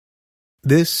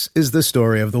This is the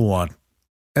story of the one.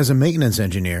 As a maintenance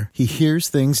engineer, he hears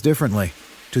things differently.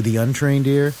 To the untrained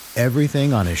ear,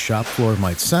 everything on his shop floor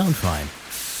might sound fine,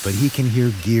 but he can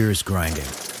hear gears grinding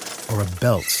or a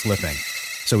belt slipping.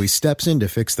 So he steps in to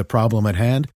fix the problem at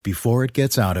hand before it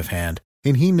gets out of hand.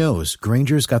 And he knows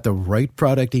Grainger's got the right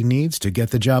product he needs to get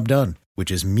the job done,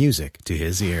 which is music to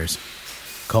his ears.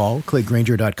 Call, click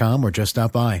Grainger.com, or just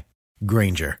stop by.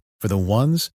 Grainger, for the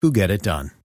ones who get it done.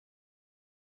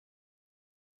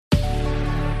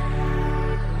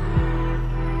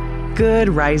 Good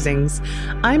risings.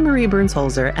 I'm Marie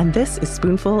Burns-Holzer, and this is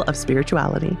Spoonful of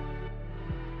Spirituality.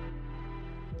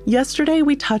 Yesterday,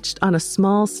 we touched on a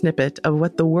small snippet of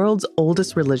what the world's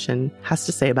oldest religion has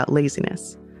to say about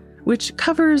laziness, which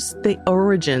covers the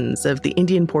origins of the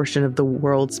Indian portion of the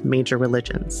world's major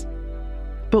religions.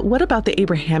 But what about the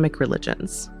Abrahamic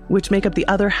religions, which make up the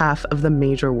other half of the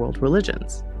major world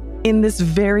religions? In this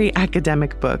very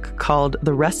academic book called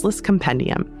The Restless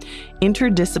Compendium,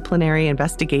 Interdisciplinary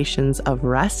Investigations of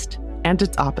Rest and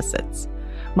Its Opposites,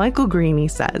 Michael Greaney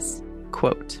says,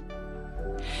 quote,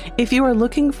 "If you are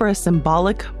looking for a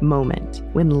symbolic moment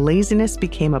when laziness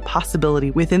became a possibility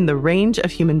within the range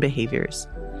of human behaviors,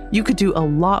 you could do a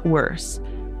lot worse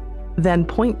than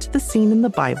point to the scene in the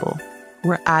Bible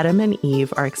where Adam and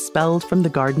Eve are expelled from the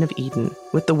Garden of Eden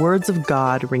with the words of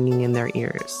God ringing in their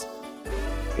ears.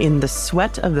 'In the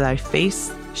sweat of thy face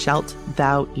shalt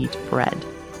thou eat bread.'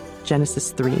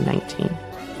 Genesis 3:19.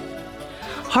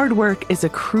 Hard work is a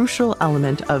crucial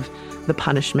element of the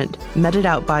punishment meted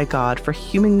out by God for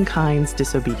humankind's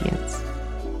disobedience.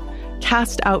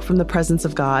 Cast out from the presence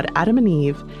of God, Adam and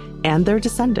Eve and their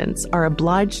descendants are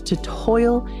obliged to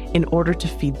toil in order to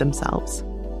feed themselves.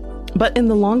 But in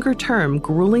the longer term,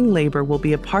 grueling labor will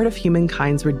be a part of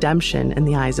humankind's redemption in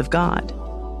the eyes of God.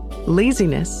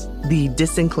 Laziness, the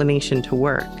disinclination to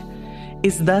work,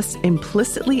 is thus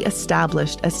implicitly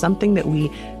established as something that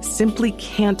we simply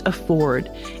can't afford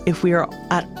if we are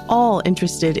at all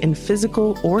interested in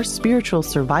physical or spiritual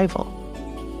survival.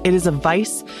 It is a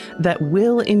vice that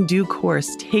will in due course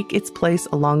take its place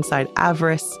alongside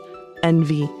avarice,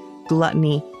 envy,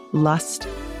 gluttony, lust,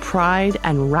 pride,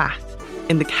 and wrath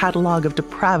in the catalog of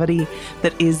depravity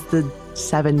that is the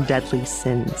 7 deadly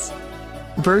sins,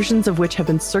 versions of which have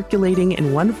been circulating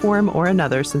in one form or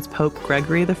another since Pope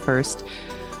Gregory I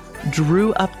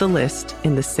drew up the list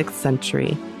in the 6th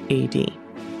century AD,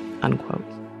 unquote.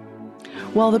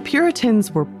 While the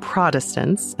Puritans were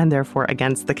Protestants, and therefore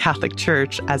against the Catholic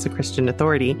Church as a Christian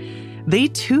authority, they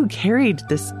too carried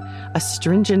this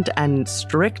astringent and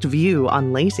strict view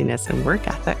on laziness and work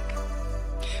ethic.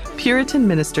 Puritan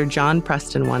minister John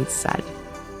Preston once said,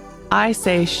 "I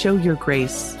say show your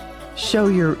grace, show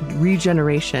your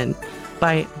regeneration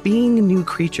by being new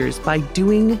creatures, by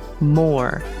doing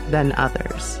more than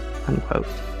others," unquote.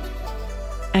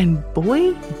 And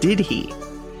boy, did he.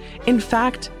 In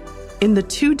fact, in the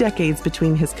 2 decades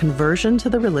between his conversion to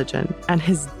the religion and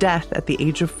his death at the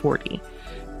age of 40,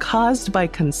 caused by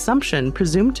consumption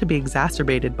presumed to be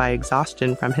exacerbated by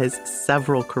exhaustion from his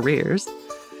several careers,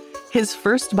 his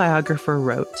first biographer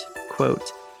wrote,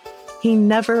 quote, "He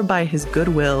never by his good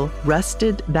will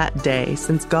rested that day,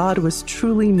 since God was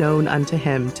truly known unto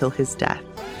him till his death.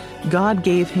 God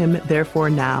gave him therefore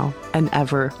now an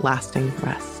everlasting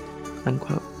rest,"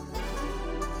 unquote.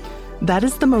 That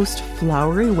is the most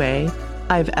flowery way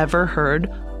I've ever heard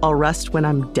 "I'll rest when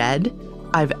I'm dead"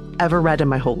 I've ever read in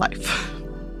my whole life.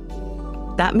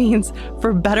 That means,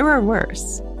 for better or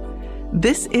worse,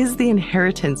 this is the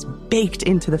inheritance baked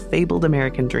into the fabled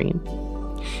American dream.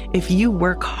 If you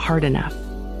work hard enough,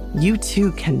 you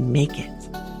too can make it.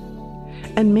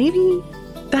 And maybe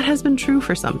that has been true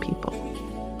for some people,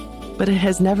 but it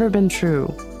has never been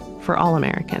true for all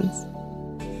Americans.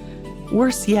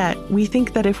 Worse yet, we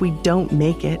think that if we don't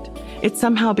make it, it's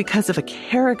somehow because of a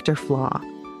character flaw,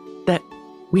 that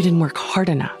we didn't work hard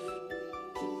enough.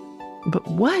 But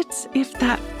what if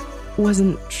that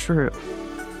wasn't true?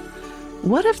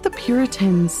 What if the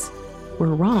Puritans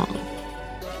were wrong?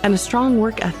 And a strong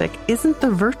work ethic isn't the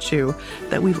virtue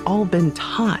that we've all been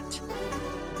taught,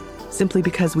 simply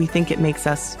because we think it makes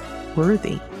us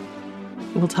worthy.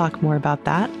 We'll talk more about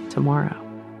that tomorrow.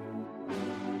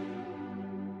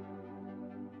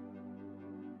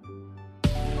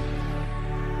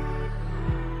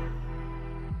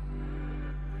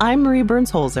 I'm Marie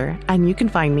Burns-Holzer, and you can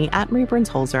find me at Marie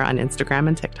Burns-Holzer on Instagram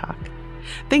and TikTok.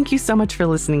 Thank you so much for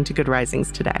listening to Good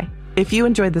Risings today. If you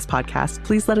enjoyed this podcast,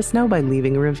 please let us know by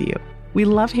leaving a review. We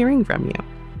love hearing from you.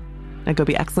 Now go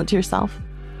be excellent to yourself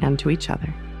and to each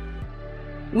other.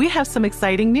 We have some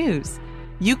exciting news.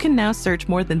 You can now search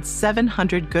more than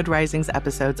 700 Good Risings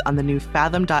episodes on the new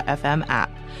Fathom.fm app,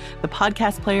 the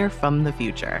podcast player from the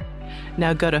future.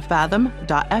 Now go to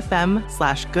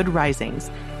fathom.fm/Good Risings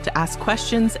to ask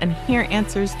questions and hear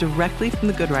answers directly from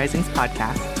the Good Risings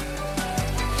podcast.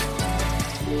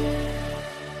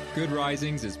 Good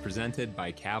Risings is presented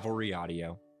by Cavalry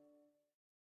Audio.